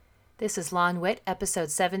This is Law and Wit, episode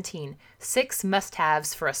 17, 6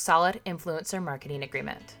 must-haves for a solid influencer marketing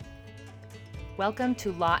agreement. Welcome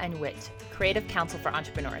to Law and Wit, creative counsel for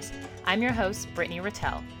entrepreneurs. I'm your host, Brittany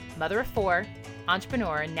Rattel, mother of 4,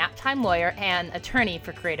 entrepreneur, nap-time lawyer, and attorney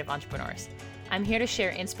for creative entrepreneurs. I'm here to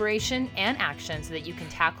share inspiration and action so that you can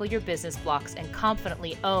tackle your business blocks and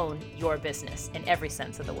confidently own your business in every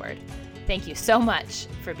sense of the word. Thank you so much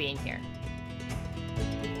for being here.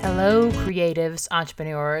 Hello, creatives,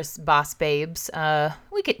 entrepreneurs, boss babes.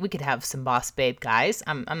 We could have some boss babe guys.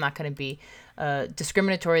 I'm not going to be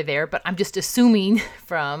discriminatory there, but I'm just assuming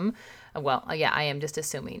from, I am just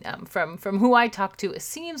assuming from who I talk to, it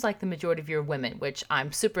seems like the majority of you are women, which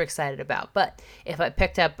I'm super excited about. But if I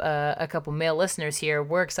picked up a couple male listeners here,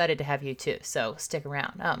 we're excited to have you too. So stick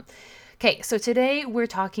around. Okay, so today we're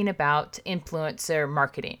talking about influencer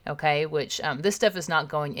marketing, okay, which this stuff is not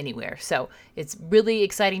going anywhere. So it's really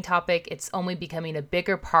exciting topic. It's only becoming a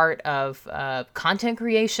bigger part of content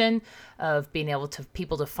creation, of being able to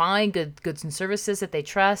people to find goods and services that they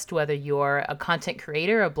trust, whether you're a content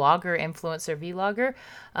creator, a blogger, influencer, vlogger,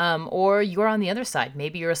 or you're on the other side.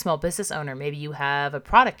 Maybe you're a small business owner. Maybe you have a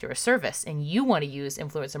product or a service and you want to use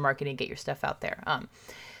influencer marketing and get your stuff out there.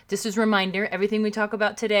 Just as a reminder, everything we talk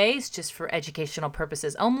about today is just for educational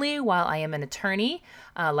purposes only. While I am an attorney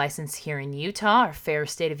licensed here in Utah, our fair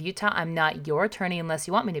state of Utah, I'm not your attorney unless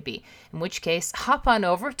you want me to be. In which case, hop on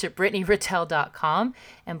over to BrittanyRattel.com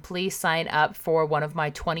and please sign up for one of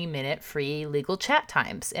my 20-minute free legal chat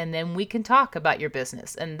times. And then we can talk about your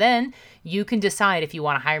business. And then you can decide if you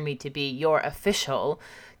want to hire me to be your official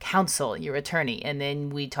counsel, your attorney, and then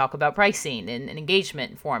we talk about pricing and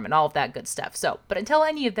engagement form and all of that good stuff. So, but until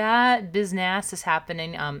any of that business is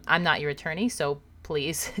happening, I'm not your attorney, so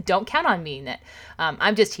please don't count on me.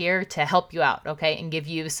 I'm just here to help you out, okay, and give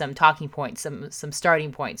you some talking points, some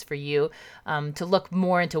starting points for you to look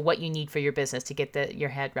more into what you need for your business to get your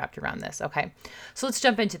head wrapped around this, okay? So let's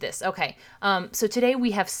jump into this, okay? So today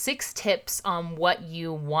we have 6 tips on what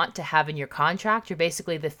you want to have in your contract. You're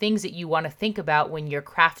basically the things that you want to think about when you're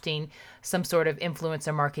crafting some sort of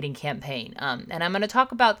influencer marketing campaign. And I'm going to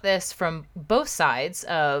talk about this from both sides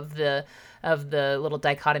of the little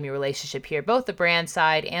dichotomy relationship here, both the brand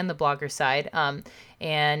side and the blogger side,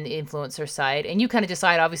 and influencer side. And you kind of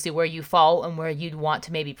decide obviously where you fall and where you'd want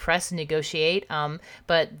to maybe press and negotiate.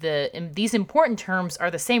 But these important terms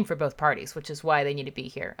are the same for both parties, which is why they need to be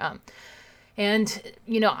here.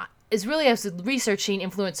 As I was researching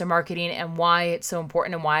influencer marketing and why it's so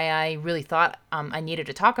important and why I really thought I needed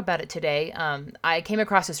to talk about it today, I came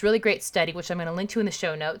across this really great study, which I'm going to link to in the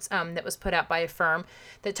show notes, that was put out by a firm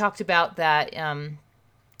that talked about that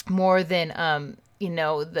more than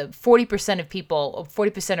the 40% of people,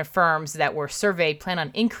 40% of firms that were surveyed plan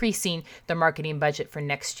on increasing the marketing budget for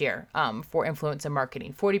next year for influencer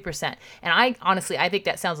marketing, 40%. And I think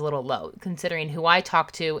that sounds a little low considering who I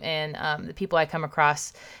talk to and the people I come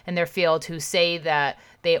across in their field who say that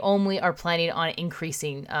they only are planning on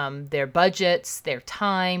increasing their budgets, their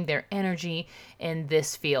time, their energy in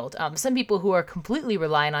this field. Some people who are completely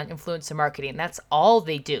relying on influencer marketing, that's all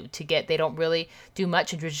they do they don't really do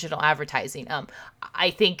much in traditional advertising.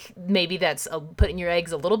 I think maybe that's putting your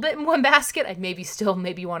eggs a little bit in one basket. I'd maybe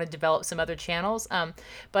want to develop some other channels.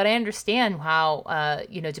 But I understand how,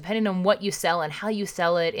 depending on what you sell and how you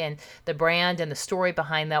sell it and the brand and the story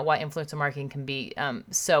behind that, why influencer marketing can be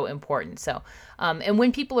so important. So, and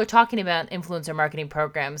when people are talking about influencer marketing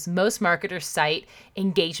programs, most marketers cite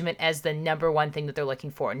engagement as the number one thing that they're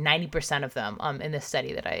looking for. 90% of them in this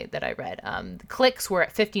study that I read. Clicks were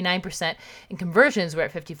at 59% and conversions were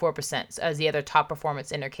at 54% as the other top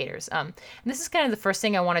performance indicators. And this is kind of the first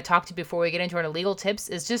thing I want to talk to before we get into our legal tips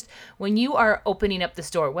is just when you are opening up the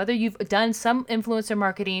store, whether you've done some influencer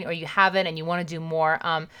marketing or you haven't and you want to do more,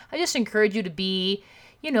 I just encourage you to be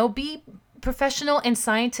professional and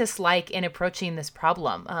scientist-like in approaching this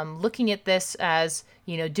problem. Looking at this as,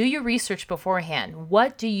 do your research beforehand.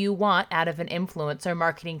 What do you want out of an influencer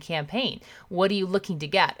marketing campaign? What are you looking to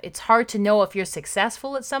get? It's hard to know if you're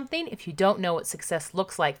successful at something if you don't know what success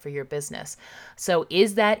looks like for your business. So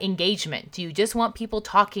is that engagement? Do you just want people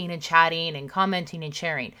talking and chatting and commenting and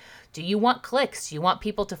sharing? Do you want clicks? Do you want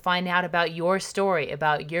people to find out about your story,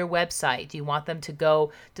 about your website? Do you want them to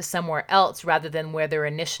go to somewhere else rather than where they're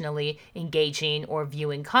initially engaging or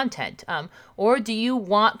viewing content? Or do you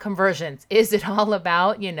want conversions? Is it all about,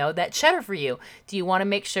 that cheddar for you? Do you want to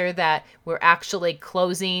make sure that we're actually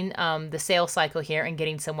closing the sales cycle here and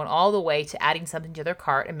getting someone all the way to adding something to their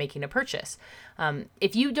cart and making a purchase?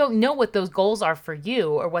 If you don't know what those goals are for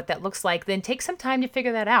you or what that looks like, then take some time to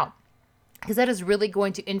figure that out. Because that is really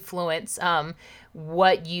going to influence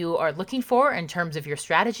what you are looking for in terms of your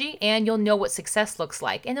strategy, and you'll know what success looks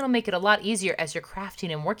like. And it'll make it a lot easier as you're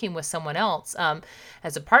crafting and working with someone else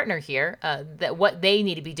as a partner here, that what they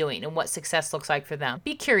need to be doing and what success looks like for them.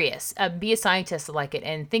 Be curious, be a scientist like it,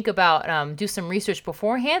 and think about, do some research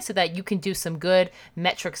beforehand so that you can do some good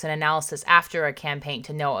metrics and analysis after a campaign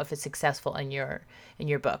to know if it's successful in your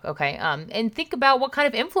book. Okay. And think about what kind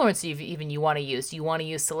of influence you want to use. Do you want to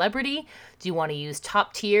use celebrity? Do you want to use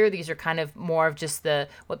top tier? These are kind of more of just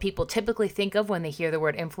what people typically think of when they hear the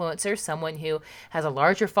word influencer, someone who has a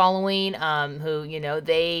larger following, who,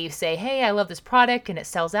 they say, hey, I love this product, and it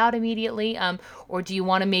sells out immediately. Or do you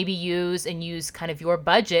want to maybe use kind of your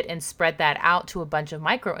budget and spread that out to a bunch of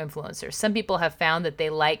micro influencers? Some people have found that they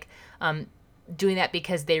like, doing that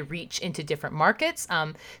because they reach into different markets.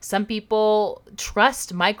 Some people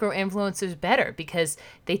trust micro influencers better because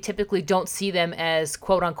they typically don't see them as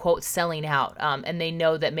quote unquote selling out. And they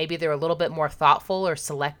know that maybe they're a little bit more thoughtful or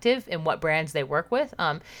selective in what brands they work with.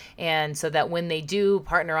 And so that when they do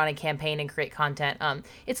partner on a campaign and create content,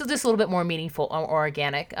 it's just a little bit more meaningful or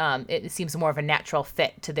organic. It seems more of a natural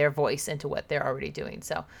fit to their voice and to what they're already doing.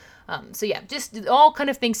 So yeah, just all kind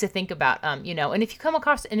of things to think about, and if you come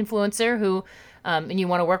across an influencer who, and you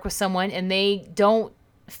want to work with someone and they don't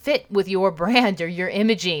fit with your brand or your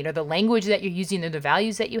imaging or the language that you're using or the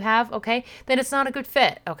values that you have, okay, then it's not a good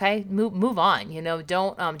fit. Okay. Move on,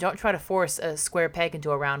 don't try to force a square peg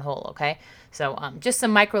into a round hole. Okay. So just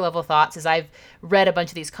some micro level thoughts as I've read a bunch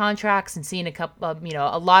of these contracts and seen a couple of,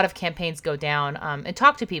 a lot of campaigns go down, and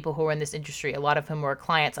talk to people who are in this industry, a lot of whom are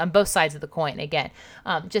clients on both sides of the coin. Again,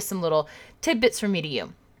 just some little tidbits from me to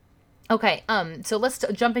you. Okay, so let's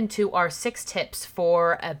jump into our 6 tips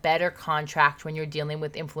for a better contract when you're dealing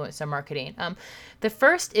with influencer marketing. The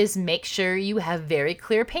first is make sure you have very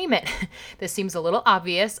clear payment. This seems a little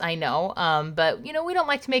obvious, I know, but we don't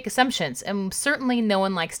like to make assumptions, and certainly no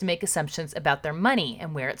one likes to make assumptions about their money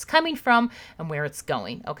and where it's coming from and where it's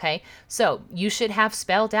going, okay? So you should have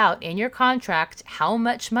spelled out in your contract how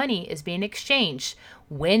much money is being exchanged.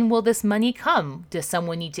 When will this money come? Does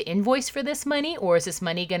someone need to invoice for this money, or is this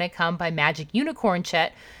money going to come by magic unicorn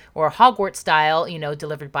check or Hogwarts style,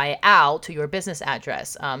 delivered by owl to your business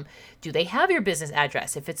address? Do they have your business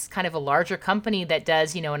address? If it's kind of a larger company that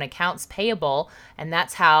does, an accounts payable, and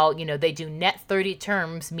that's how, they do net 30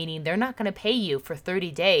 terms, meaning they're not going to pay you for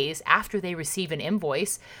 30 days after they receive an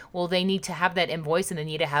invoice. Well, they need to have that invoice and they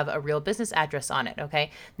need to have a real business address on it.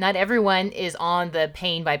 Okay. Not everyone is on the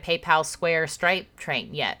paying by PayPal, Square, Stripe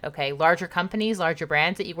train yet. Okay. Larger companies, larger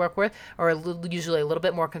brands that you work with are usually a little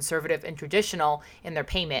bit more conservative and traditional in their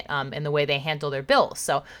payment, in the way they handle their bills.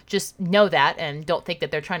 So just know that, and don't think that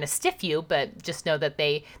they're trying to stiff you, but just know that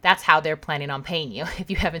that's how they're planning on paying you if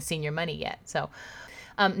you haven't seen your money yet. So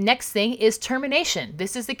next thing is termination.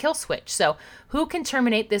 This is the kill switch. So who can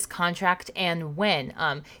terminate this contract and when?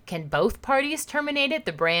 Can both parties terminate it,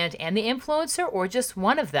 the brand and the influencer, or just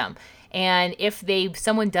one of them? And if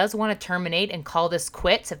someone does want to terminate and call this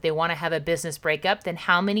quits, if they want to have a business breakup, then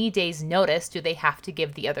how many days notice do they have to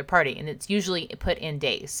give the other party? And it's usually put in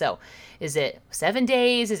days. So is it 7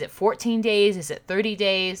 days? Is it 14 days? Is it 30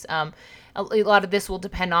 days? A lot of this will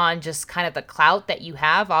depend on just kind of the clout that you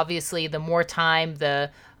have. Obviously, the more time, the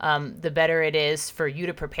better it is for you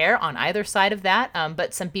to prepare on either side of that.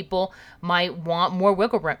 But some people might want more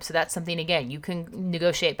wiggle room. So that's something, again, you can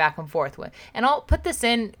negotiate back and forth with. And I'll put this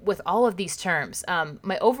in with all of these terms.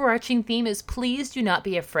 My overarching theme is please do not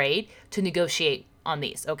be afraid to negotiate on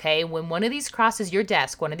these, okay? When one of these crosses your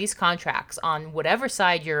desk, one of these contracts on whatever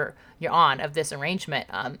side you're on of this arrangement,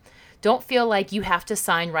 don't feel like you have to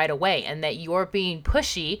sign right away and that you're being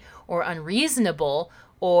pushy or unreasonable,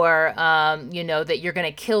 or that you're going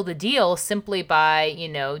to kill the deal simply by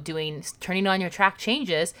turning on your track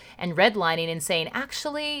changes and redlining and saying,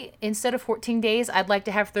 actually, instead of 14 days, I'd like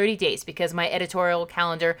to have 30 days because my editorial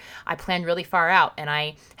calendar, I plan really far out and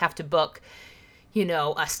I have to book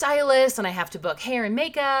a stylist, and I have to book hair and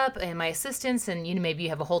makeup and my assistants, and maybe you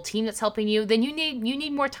have a whole team that's helping you, then you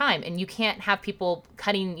need more time, and you can't have people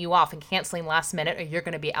cutting you off and canceling last minute, or you're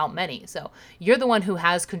going to be out money. So you're the one who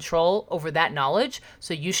has control over that knowledge,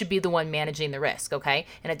 so you should be the one managing the risk, okay?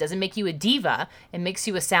 And it doesn't make you a diva, it makes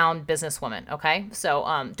you a sound businesswoman, okay?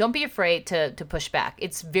 So don't be afraid to push back.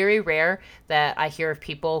 It's very rare that I hear of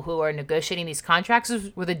people who are negotiating these contracts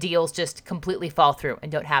where the deals just completely fall through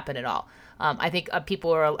and don't happen at all. I think people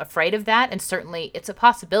are afraid of that, and certainly it's a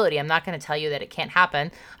possibility. I'm not going to tell you that it can't happen.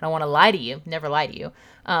 I don't want to lie to you, never lie to you.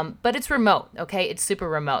 But it's remote, okay? It's super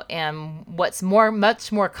remote. And what's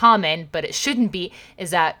much more common, but it shouldn't be,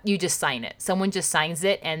 is that you just sign it. Someone just signs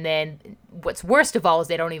it, and then what's worst of all is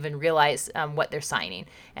they don't even realize what they're signing.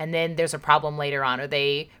 And then there's a problem later on, or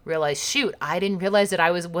they realize, shoot, I didn't realize that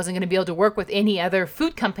I wasn't going to be able to work with any other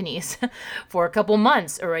food companies for a couple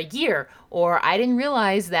months or a year, or I didn't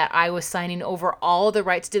realize that I was signing over all the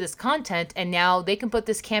rights to this content, and now they can put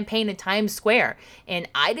this campaign in Times Square, and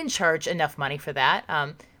I didn't charge enough money for that.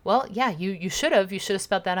 Well, yeah, you should have. You should have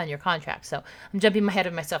spelled that on your contract. So I'm jumping ahead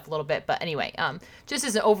of myself a little bit. But anyway, just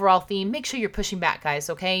as an overall theme, make sure you're pushing back, guys,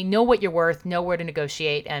 okay? Know what you're worth, know where to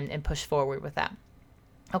negotiate, and push forward with that.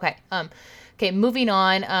 Okay. Okay, moving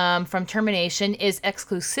on from termination is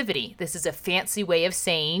exclusivity. This is a fancy way of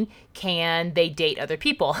saying, can they date other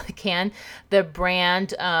people? Can the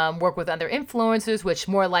brand work with other influencers, which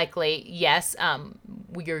more likely, yes.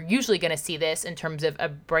 You're usually going to see this in terms of a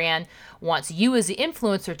brand wants you as the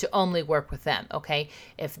influencer to only work with them, okay?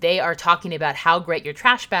 If they are talking about how great your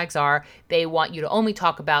trash bags are, they want you to only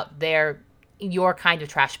talk about your kind of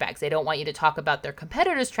trash bags. They don't want you to talk about their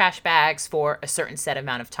competitors' trash bags for a certain set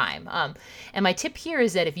amount of time. And my tip here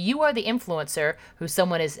is that if you are the influencer who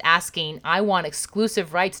someone is asking, I want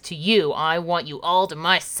exclusive rights to you, I want you all to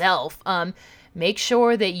myself, make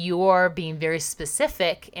sure that you're being very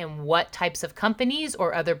specific in what types of companies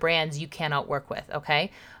or other brands you cannot work with, okay?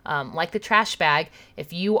 Like the trash bag,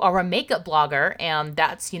 if you are a makeup blogger and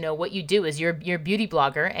that's, what you do is you're a beauty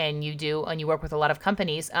blogger and you work with a lot of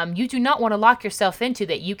companies, you do not want to lock yourself into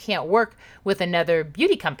that you can't work with another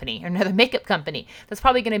beauty company or another makeup company. That's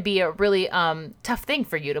probably going to be a really tough thing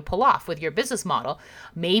for you to pull off with your business model.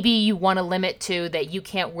 Maybe you want to limit to that you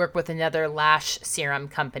can't work with another lash serum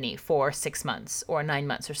company for 6 months or 9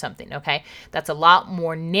 months or something, okay? That's a lot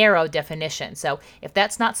more narrow definition. So if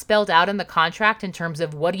that's not spelled out in the contract in terms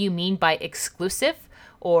of what do you mean by exclusive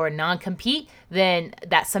or non-compete, then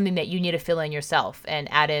that's something that you need to fill in yourself and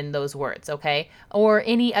add in those words, okay? Or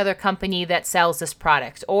any other company that sells this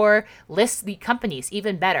product, or list the companies,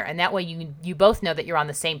 even better. And that way you both know that you're on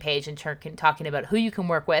the same page in talking about who you can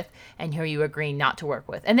work with and who you agree not to work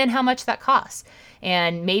with, and then how much that costs.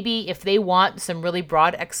 And maybe if they want some really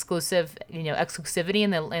broad exclusivity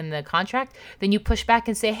in the contract, then you push back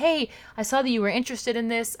and say, hey, I saw that you were interested in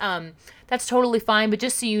this. That's totally fine, but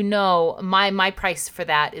just so you know, my price for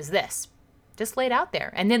that is this. Just lay it out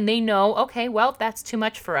there. And then they know, okay, well, if that's too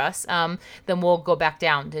much for us, then we'll go back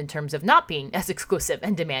down in terms of not being as exclusive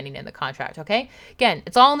and demanding in the contract, okay? Again,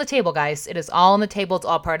 it's all on the table, guys. It is all on the table. It's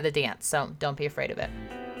all part of the dance, so don't be afraid of it.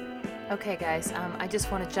 Okay, guys, I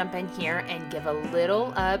just want to jump in here and give a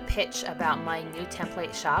little pitch about my new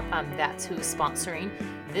template shop. That's who's sponsoring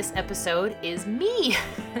this episode is me.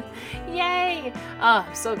 Yay!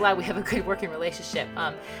 I'm so glad we have a good working relationship.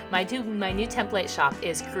 My new template shop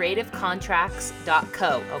is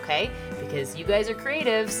creativecontracts.co, okay? Because you guys are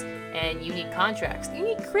creatives and you need contracts. You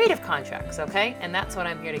need creative contracts, okay? And that's what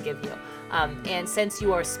I'm here to give you. And since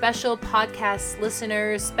you are special podcast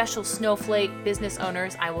listeners, special Snowflake business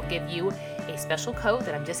owners, I will give you a special code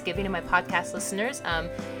that I'm just giving to my podcast listeners.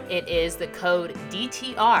 It is the code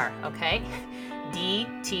DTR, okay?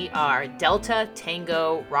 DTR, Delta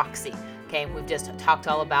Tango Roxy. Okay, we've just talked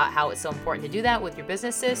all about how it's so important to do that with your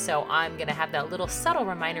businesses, so I'm going to have that little subtle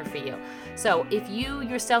reminder for you. So if you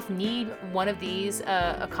yourself need one of these,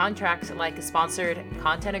 a contract like a sponsored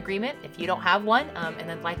content agreement, if you don't have one and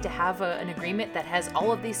then like to have an agreement that has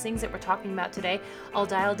all of these things that we're talking about today all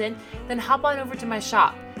dialed in, then hop on over to my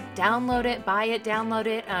shop. Download it, buy it, download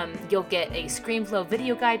it. You'll get a ScreenFlow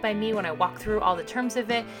video guide by me when I walk through all the terms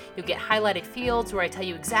of it. You'll get highlighted fields where I tell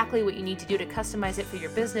you exactly what you need to do to customize it for your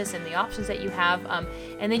business and the options that you have.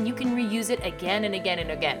 And then you can reuse it again and again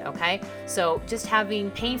and again, okay? So just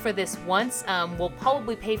paying for this once will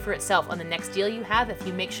probably pay for itself on the next deal you have if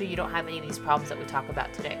you make sure you don't have any of these problems that we talk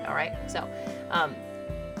about today, all right? So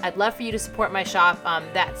I'd love for you to support my shop.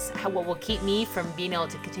 That's what will keep me from being able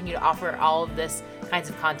to continue to offer all of this kinds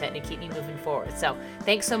of content and keep me moving forward. So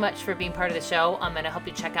thanks so much for being part of the show. And I hope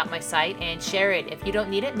you check out my site and share it. If you don't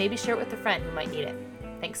need it, maybe share it with a friend who might need it.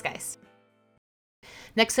 Thanks, guys.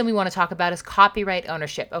 Next thing we want to talk about is copyright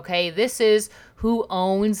ownership, okay? This is who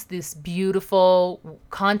owns this beautiful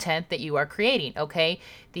content that you are creating, okay?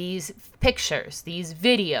 These pictures, these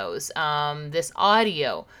videos, this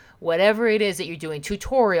audio, whatever it is that you're doing,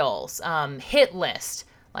 tutorials, hit list,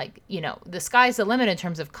 Like, the sky's the limit in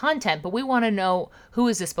terms of content, but we want to know who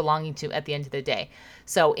is this belonging to at the end of the day.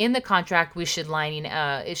 So in the contract, it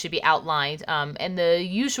should be outlined. And the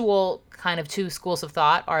usual kind of two schools of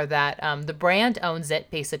thought are that the brand owns it,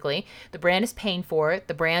 basically. The brand is paying for it.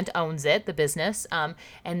 The brand owns it, the business,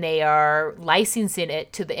 and they are licensing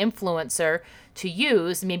it to the influencer to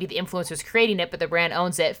use. Maybe the influencer is creating it, but the brand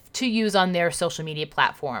owns it to use on their social media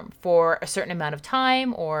platform for a certain amount of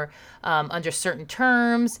time or under certain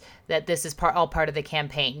terms, that this is all part of the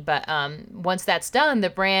campaign. But once that's done, the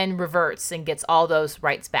brand reverts and gets all those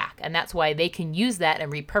rights back. And that's why they can use that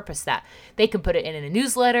and repurpose that. They can put it in a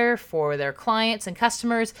newsletter for their clients and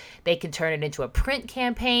customers. They can turn it into a print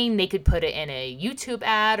campaign. They could put it in a YouTube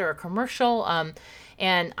ad or a commercial.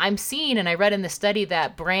 And I'm seeing, and I read in the study,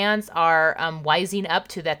 that brands are wising up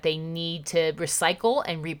to that they need to recycle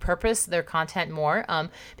and repurpose their content more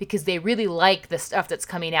because they really like the stuff that's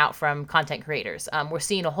coming out from content creators. We're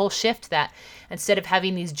seeing a whole shift that instead of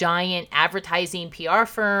having these giant advertising PR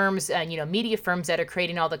firms and, media firms that are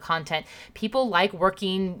creating all the content, people like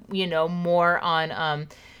working, more on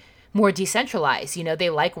more decentralized. They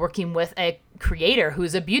like working with a creator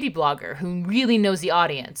who's a beauty blogger who really knows the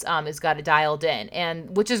audience, has got it dialed in,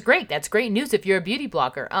 and which is great. That's great news if you're a beauty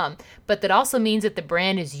blogger. But that also means that the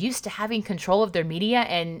brand is used to having control of their media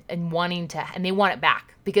and they want it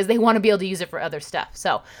back because they want to be able to use it for other stuff.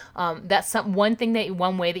 So that's one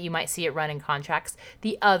way that you might see it run in contracts.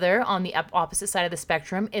 The other, on the opposite side of the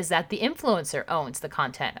spectrum, is that the influencer owns the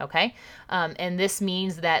content. Okay, and this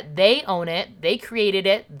means that they own it, they created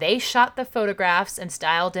it, they shot the photographs and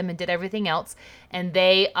styled them and did everything else, and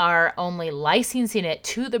they are only licensing it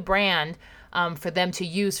to the brand for them to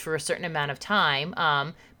use for a certain amount of time.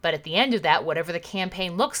 But at the end of that, whatever the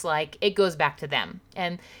campaign looks like, it goes back to them.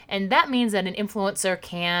 And that means that an influencer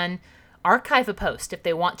can archive a post if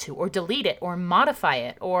they want to, or delete it, or modify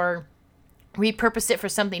it, or repurpose it for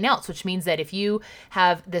something else, which means that if you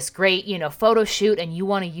have this great, photo shoot and you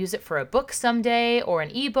want to use it for a book someday, or an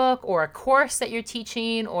ebook, or a course that you're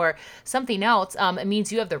teaching, or something else, it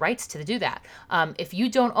means you have the rights to do that. If you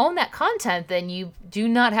don't own that content, then you do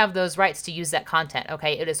not have those rights to use that content.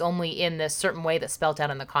 Okay, it is only in this certain way that's spelled out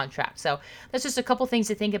in the contract. So that's just a couple things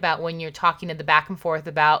to think about when you're talking in the back and forth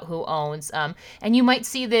about who owns. And you might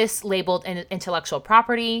see this labeled intellectual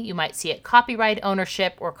property. You might see it copyright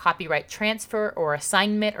ownership or copyright transfer or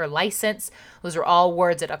assignment or license. Those are all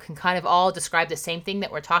words that can kind of all describe the same thing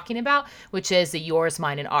that we're talking about, which is the yours,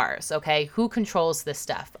 mine, and ours. Okay, who controls this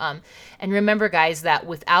stuff? And remember, guys, that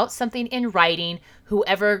without something in writing,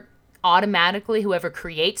 whoever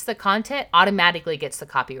creates the content automatically gets the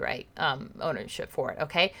copyright ownership for it.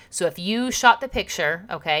 Okay, so if you shot the picture,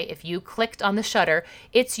 okay, if you clicked on the shutter,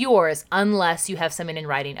 it's yours unless you have something in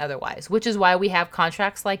writing otherwise, which is why we have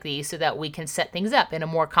contracts like these, so that we can set things up in a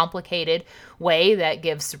more complicated way that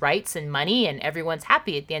gives rights and money and everyone's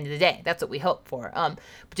happy at the end of the day. That's what we hope for. But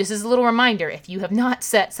just as a little reminder, if you have not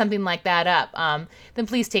set something like that up, then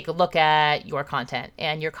please take a look at your content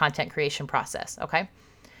and your content creation process. Okay.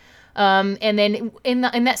 And then in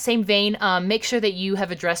that same vein, make sure that you have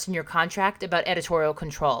addressed in your contract about editorial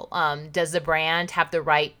control. Does the brand have the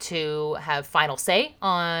right to have final say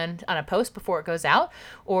on a post before it goes out?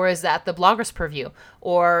 Or is that the blogger's purview?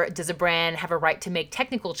 Or does a brand have a right to make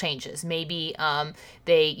technical changes? Maybe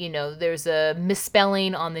there's a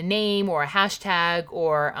misspelling on the name or a hashtag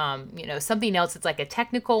or, something else that's like a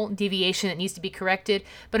technical deviation that needs to be corrected.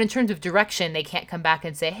 But in terms of direction, they can't come back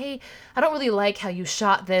and say, hey, I don't really like how you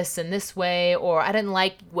shot this in this way, or I didn't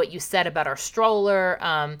like what you said about our stroller.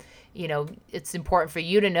 It's important for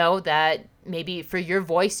you to know that maybe for your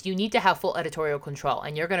voice, you need to have full editorial control,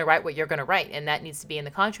 and you're going to write what you're going to write, and that needs to be in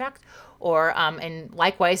the contract. Or, and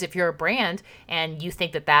likewise, if you're a brand and you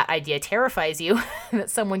think that idea terrifies you,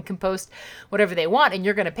 that someone can post whatever they want and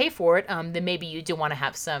you're going to pay for it, then maybe you do want to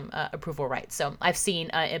have some approval rights. So I've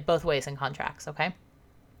seen it both ways in contracts. Okay.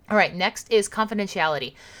 All right, next is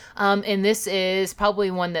confidentiality. And this is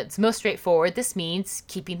probably one that's most straightforward. This means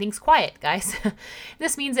keeping things quiet, guys.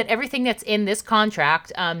 This means that everything that's in this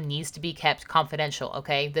contract needs to be kept confidential,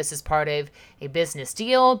 okay? This is part of a business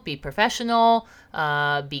deal. Be professional,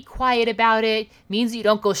 be quiet about it. Means you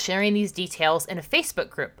don't go sharing these details in a Facebook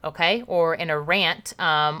group, okay? Or in a rant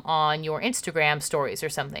on your Instagram stories or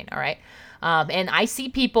something, all right? And I see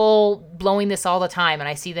people blowing this all the time, and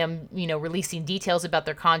I see them, releasing details about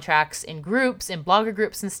their contracts in groups, in blogger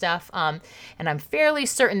groups and stuff. And I'm fairly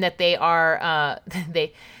certain that they are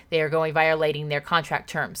they are violating their contract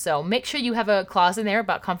terms. So make sure you have a clause in there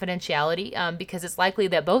about confidentiality, because it's likely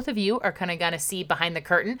that both of you are kind of going to see behind the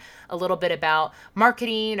curtain a little bit about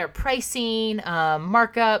marketing or pricing,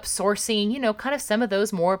 markup, sourcing, kind of some of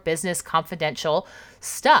those more business confidential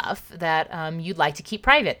stuff that you'd like to keep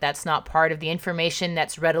private. That's not part of the information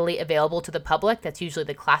that's readily available to the public. That's usually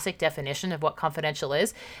the classic definition of what confidential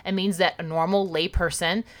is. It means that a normal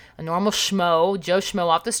layperson, a normal schmo, Joe Schmo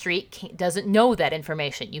off the street doesn't know that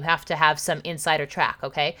information. You have to have some insider track,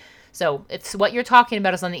 okay? So if what you're talking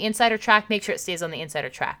about is on the insider track, make sure it stays on the insider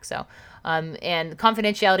track. So, and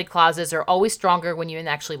confidentiality clauses are always stronger when you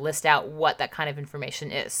actually list out what that kind of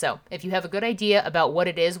information is. So if you have a good idea about what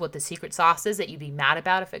it is, what the secret sauce is that you'd be mad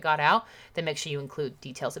about if it got out, then make sure you include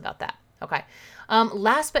details about that. Okay.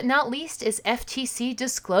 Last but not least is FTC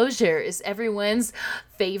disclosures, everyone's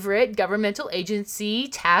favorite governmental agency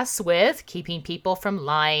tasked with keeping people from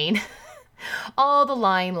lying. All the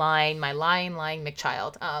lying, my lying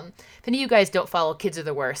McChild. If any of you guys don't follow Kids Are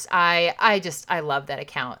the Worst, I love that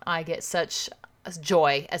account. I get such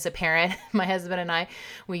joy as a parent. My husband and I,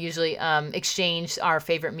 we usually exchange our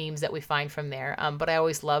favorite memes that we find from there. But I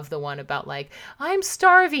always love the one about I'm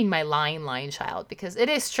starving, my lying child, because it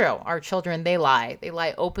is true. Our children, they lie. They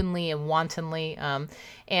lie openly and wantonly.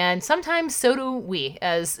 And sometimes so do we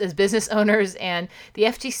as business owners, and the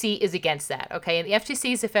FTC is against that, okay? And the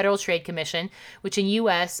FTC is the Federal Trade Commission, which in here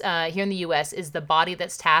in the U.S., is the body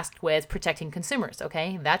that's tasked with protecting consumers,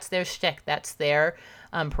 okay? That's their shtick. That's their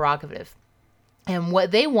prerogative. And what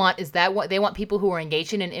they want is they want people who are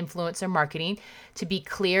engaging in influencer marketing to be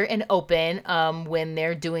clear and open when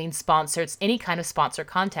they're doing any kind of sponsored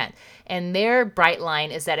content. And their bright line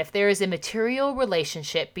is that if there is a material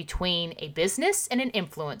relationship between a business and an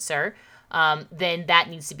influencer, then that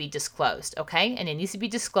needs to be disclosed, okay? And it needs to be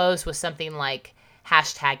disclosed with something like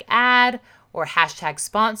 #ad or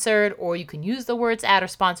 #sponsored, or you can use the words ad or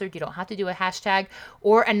sponsored. You don't have to do a hashtag,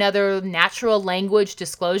 or another natural language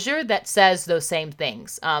disclosure that says those same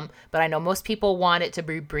things. But I know most people want it to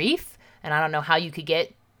be brief, and I don't know how you could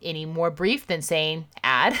get any more brief than saying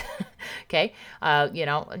ad. Okay.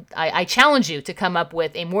 I challenge you to come up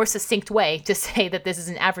with a more succinct way to say that this is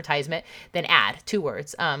an advertisement than ad, 2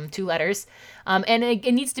 words, 2 letters. And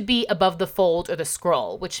it needs to be above the fold or the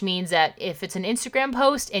scroll, which means that if it's an Instagram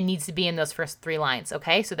post, it needs to be in those first 3 lines.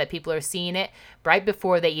 Okay. So that people are seeing it right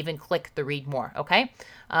before they even click the read more. Okay.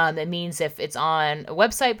 It means if it's on a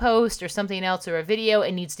website post or something else or a video,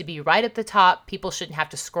 it needs to be right at the top. People shouldn't have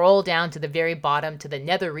to scroll down to the very bottom to the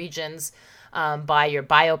nether regions by your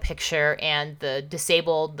bio picture and the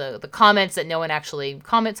disabled, the comments that no one actually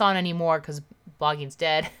comments on anymore because blogging's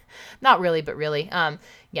dead. Not really, but really.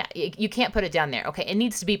 You can't put it down there. Okay. It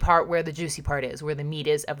needs to be part where the juicy part is, where the meat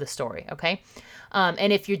is of the story. Okay.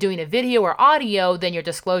 And if you're doing a video or audio, then your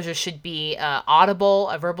disclosure should be audible,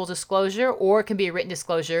 a verbal disclosure, or it can be a written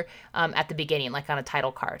disclosure at the beginning, like on a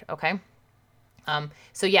title card. Okay.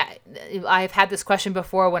 I've had this question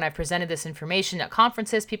before when I presented this information at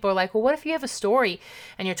conferences. People are like, well, what if you have a story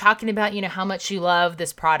and you're talking about, how much you love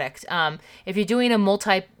this product? If you're doing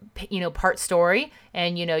a part story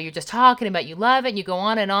and, you're just talking about you love it and you go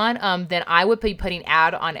on and on, then I would be putting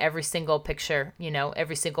ad on every single picture,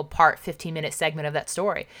 every single part, 15-minute segment of that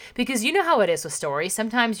story. Because you know how it is with stories.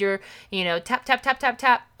 Sometimes you're, tap, tap, tap, tap,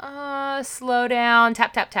 tap, slow down,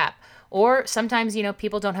 tap, tap, tap. Or sometimes,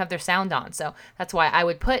 people don't have their sound on. So that's why I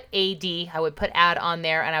would put I would put ad on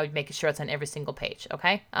there, and I would make sure it's on every single page,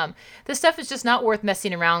 okay? This stuff is just not worth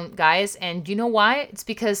messing around, guys. And you know why? It's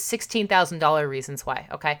because $16,000 reasons why,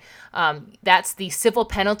 okay? That's the civil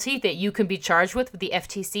penalty that you can be charged with the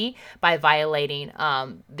FTC by violating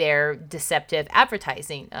their deceptive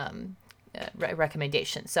advertising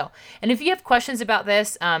recommendation. So, and if you have questions about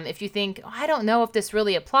this, if you think, I don't know if this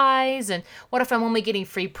really applies, and what if I'm only getting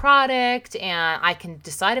free product and I can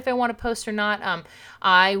decide if I want to post or not,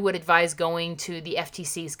 I would advise going to the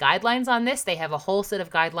FTC's guidelines on this. They have a whole set of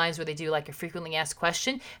guidelines where they do like a frequently asked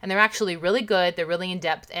question, and they're actually really good. They're really in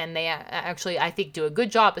depth, and they actually, I think, do a good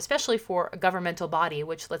job, especially for a governmental body,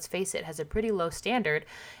 which, let's face it, has a pretty low standard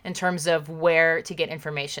in terms of where to get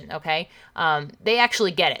information. Okay. They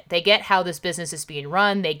actually get it. They get how this business is being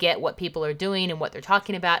run. They get what people are doing and what they're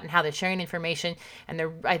talking about and how they're sharing information. And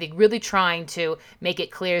they're, I think, really trying to make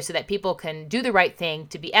it clear so that people can do the right thing,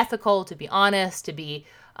 to be ethical, to be honest, to be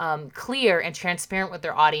clear and transparent with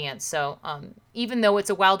their audience. So even though it's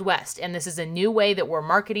a Wild West, and this is a new way that we're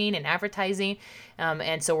marketing and advertising,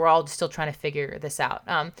 and so we're all still trying to figure this out.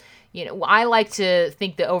 I like to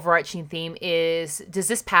think the overarching theme is, does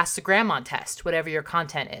this pass the grandma test, whatever your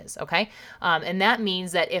content is, okay? And that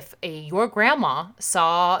means that if your grandma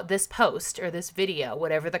saw this post or this video,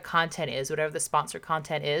 whatever the content is, whatever the sponsored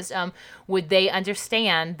content is, would they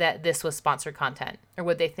understand that this was sponsored content? Or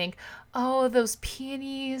would they think, oh, those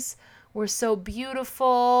peonies were so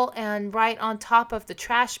beautiful and right on top of the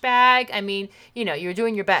trash bag? I mean, you're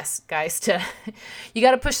doing your best, guys, you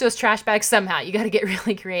got to push those trash bags somehow. You got to get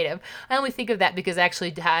really creative. I only think of that because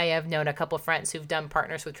actually I have known a couple of friends who've done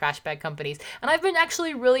partners with trash bag companies, and I've been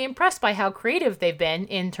actually really impressed by how creative they've been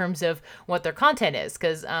in terms of what their content is.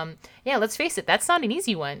 Because, let's face it, that's not an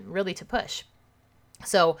easy one really to push.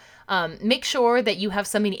 So make sure that you have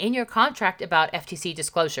something in your contract about FTC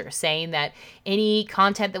disclosure, saying that any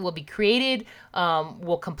content that will be created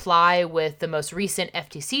will comply with the most recent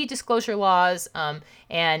FTC disclosure laws.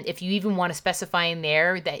 And if you even want to specify in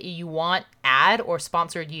there that you want ad or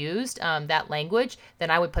sponsored used, that language, then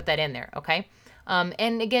I would put that in there, okay?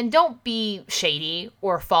 And again, don't be shady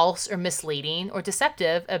or false or misleading or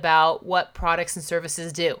deceptive about what products and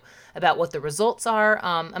services do, about what the results are.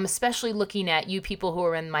 I'm especially looking at you people who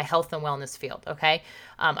are in my health and wellness field, okay?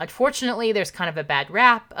 Unfortunately, there's kind of a bad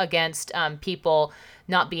rap against people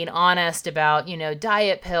not being honest about,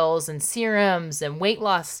 diet pills and serums and weight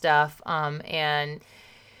loss stuff, and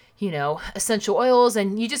essential oils.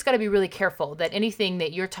 And you just got to be really careful that anything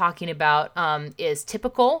that you're talking about is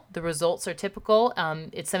typical. The results are typical.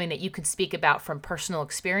 It's something that you can speak about from personal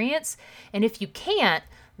experience. And if you can't,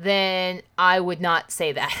 then I would not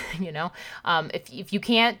say that. If you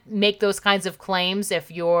can't make those kinds of claims, if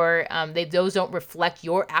those don't reflect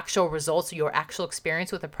your actual results or your actual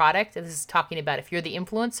experience with a product, and this is talking about if you're the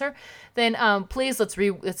influencer, then please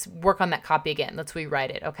let's work on that copy again. Let's rewrite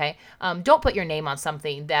it. Okay. Don't put your name on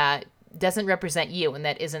something that doesn't represent you and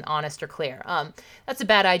that isn't honest or clear. That's a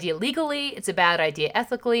bad idea legally. It's a bad idea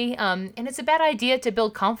ethically. And it's a bad idea to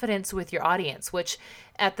build confidence with your audience, which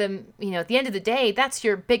at the end of the day, that's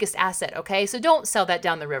your biggest asset. Okay. So don't sell that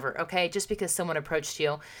down the river. Okay. Just because someone approached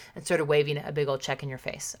you and started waving a big old check in your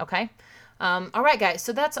face. Okay. All right, guys.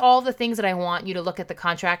 So that's all the things that I want you to look at the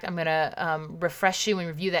contract. I'm going to refresh you and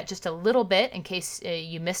review that just a little bit in case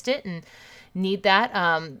you missed it and need that.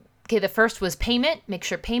 Okay, the first was payment. Make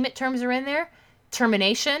sure payment terms are in there.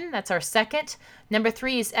 Termination, that's our second. Number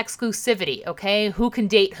 3 is exclusivity, okay? Who can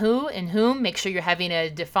date who and whom. Make sure you're having to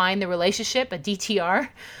define the relationship, a DTR,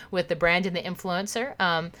 with the brand and the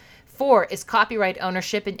influencer. 4 is copyright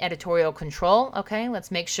ownership and editorial control, okay?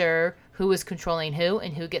 Let's make sure who is controlling who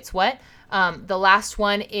and who gets what. The last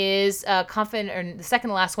one is the second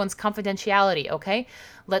to last one's confidentiality, okay?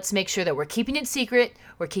 Let's make sure that we're keeping it secret,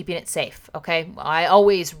 we're keeping it safe, okay? I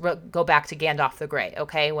always go back to Gandalf the Grey,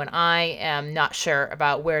 okay? When I am not sure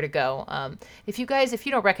about where to go. If you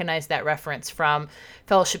don't recognize that reference from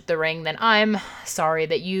Fellowship of the Ring, then I'm sorry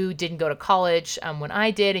that you didn't go to college when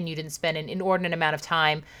I did, and you didn't spend an inordinate amount of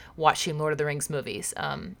time watching Lord of the Rings movies,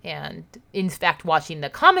 and in fact watching the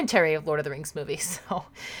commentary of Lord of the Rings movies. So,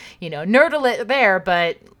 nerd alert there,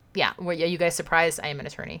 but yeah, were you guys surprised? I am an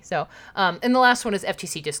attorney. So, and the last one is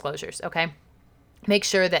FTC disclosures, okay? Make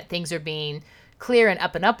sure that things are being clear and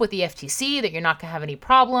up with the FTC, that you're not going to have any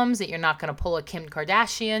problems, that you're not going to pull a Kim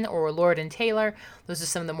Kardashian or Lord and Taylor. Those are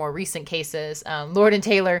some of the more recent cases. Lord and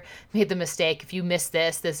Taylor made the mistake. If you missed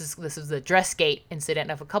this is the Dressgate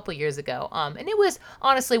incident of a couple years ago. And it was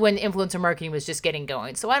honestly when influencer marketing was just getting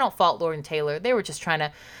going. So I don't fault Lord and Taylor. They were just trying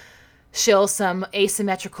to shill some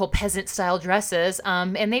asymmetrical peasant style dresses.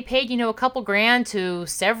 And they paid, a couple grand to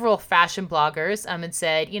several fashion bloggers and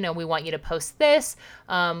said, we want you to post this.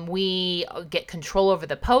 We get control over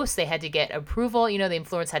the post. They had to get approval. The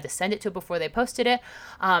influencers had to send it to before they posted it.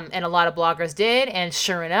 And a lot of bloggers did. And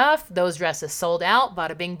sure enough, those dresses sold out.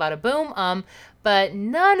 Bada bing, bada boom. But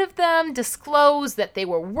none of them disclosed that they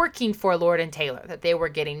were working for Lord and Taylor, that they were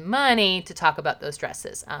getting money to talk about those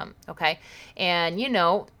dresses. Okay. And,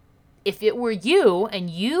 if it were you and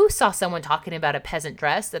you saw someone talking about a peasant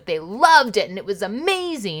dress, that they loved it and it was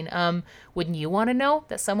amazing, wouldn't you want to know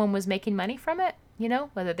that someone was making money from it?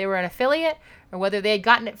 Whether they were an affiliate or whether they had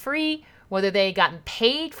gotten it free, whether they had gotten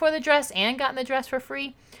paid for the dress and gotten the dress for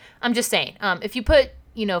free. I'm just saying, if you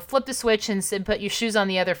flip the switch and put your shoes on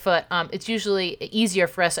the other foot, it's usually easier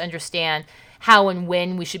for us to understand how and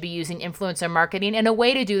when we should be using influencer marketing, and a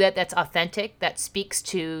way to do that that's authentic, that speaks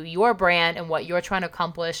to your brand and what you're trying to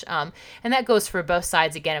accomplish. And that goes for both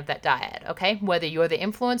sides, again, of that dyad, okay? Whether you're the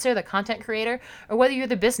influencer, the content creator, or whether you're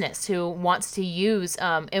the business who wants to use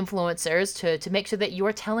influencers to make sure that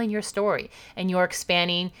you're telling your story and you're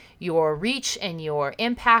expanding your reach and your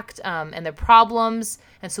impact and the problems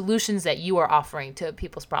and solutions that you are offering to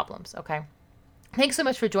people's problems, okay? Thanks so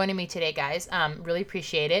much for joining me today, guys. Really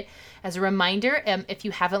appreciate it. As a reminder, if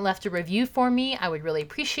you haven't left a review for me, I would really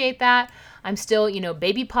appreciate that. I'm still,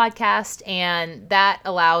 baby podcast, and that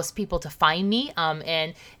allows people to find me,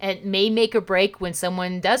 and it may make or break when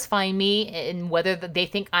someone does find me and whether they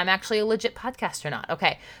think I'm actually a legit podcast or not.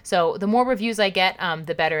 Okay, so the more reviews I get,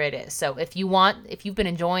 the better it is. So if you've been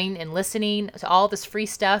enjoying and listening to all this free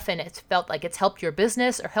stuff and it's felt like it's helped your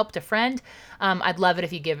business or helped a friend, I'd love it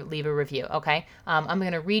if you leave a review. Okay, I'm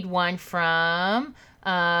going to read one from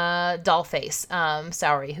Dollface,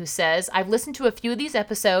 who says, I've listened to a few of these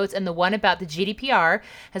episodes, and the one about the GDPR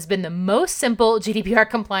has been the most simple GDPR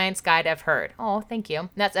compliance guide I've heard. Oh, thank you. And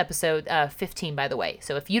that's episode 15, by the way.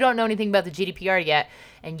 So if you don't know anything about the GDPR yet,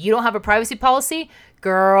 and you don't have a privacy policy,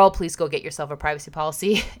 girl, please go get yourself a privacy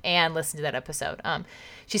policy and listen to that episode.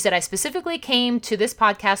 She said, I specifically came to this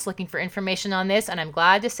podcast looking for information on this, and I'm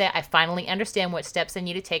glad to say I finally understand what steps I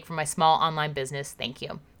need to take for my small online business. Thank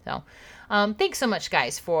you. So thanks so much,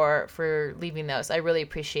 guys, for leaving those. I really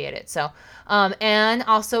appreciate it. So, and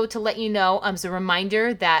also to let you know, as a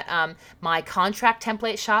reminder that my contract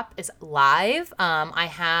template shop is live. I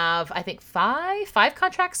have, I think, five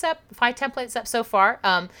templates up so far.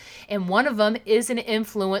 And one of them is an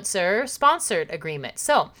influencer sponsored agreement.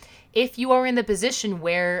 So if you are in the position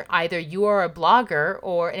where either you are a blogger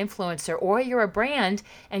or an influencer or you're a brand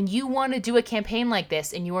and you want to do a campaign like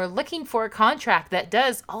this and you are looking for a contract that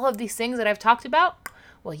does all of these things that I've talked about,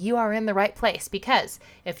 well, you are in the right place, because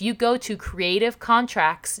if you go to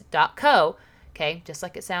creativecontracts.co, okay, just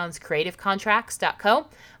like it sounds, creativecontracts.co.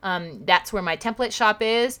 That's where my template shop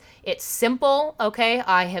is. It's simple, okay?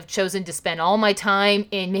 I have chosen to spend all my time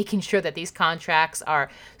in making sure that these contracts are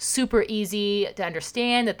super easy to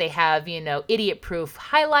understand, that they have, idiot-proof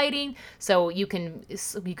highlighting, so you can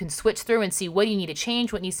switch through and see what you need to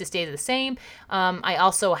change, what needs to stay the same. I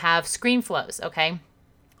also have screen flows, okay?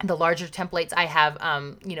 The larger templates, I have,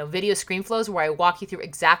 video screen flows where I walk you through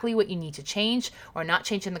exactly what you need to change or not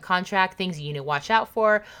change in the contract, things you need to watch out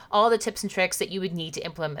for, all the tips and tricks that you would need to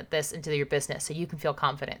implement this into your business so you can feel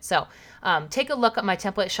confident. So take a look at my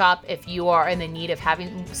template shop if you are in the need of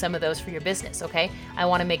having some of those for your business, okay? I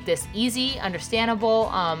want to make this easy, understandable,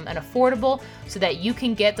 and affordable so that you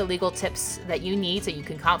can get the legal tips that you need so you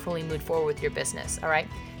can confidently move forward with your business, all right?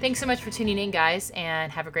 Thanks so much for tuning in, guys,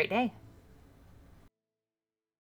 and have a great day.